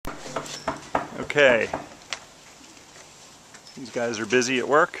Okay, these guys are busy at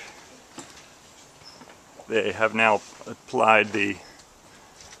work. They have now applied the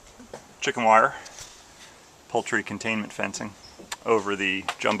chicken wire, poultry containment fencing, over the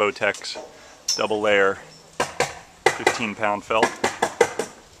Jumbo Tex double layer 15-pound felt.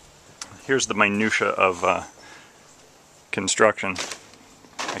 Here's the minutia of construction.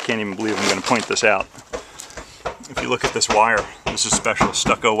 I can't even believe I'm going to point this out. If you look at this wire, this is special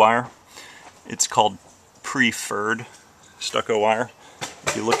stucco wire. It's called preferred stucco wire.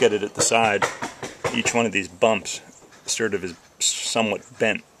 If you look at it at the side, each one of these bumps sort of is somewhat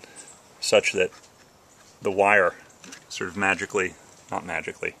bent, such that the wire sort of magically, not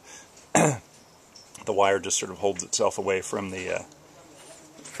magically, the wire just sort of holds itself away from the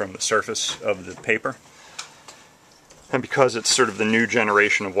surface of the paper. And because it's sort of the new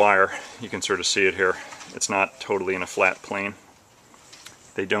generation of wire, you can sort of see it here. It's not totally in a flat plane.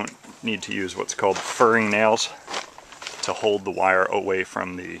 They don't need to use what's called furring nails to hold the wire away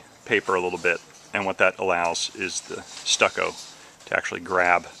from the paper a little bit. And what that allows is the stucco to actually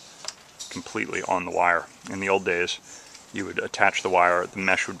grab completely on the wire. In the old days, you would attach the wire, the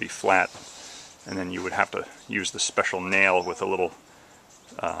mesh would be flat, and then you would have to use the special nail with a little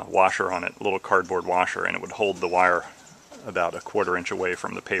washer on it, a little cardboard washer, and it would hold the wire about 1/4 inch away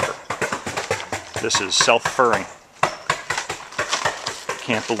from the paper. This is self-furring.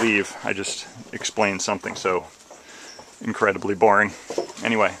 Can't believe I just explained something so incredibly boring.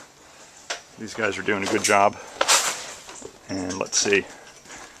 Anyway, these guys are doing a good job. And let's see,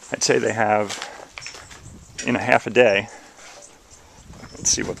 I'd say they have, in a half a day,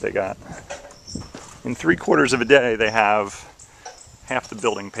 let's see what they got. In 3/4 of a day, they have half the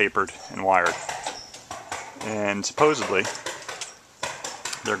building papered and wired. And supposedly,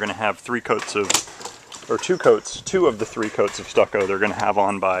 they're going to have two of the 3 coats of stucco they're going to have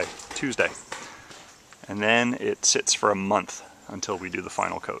on by Tuesday. And then it sits for a month until we do the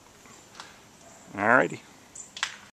final coat. Alrighty.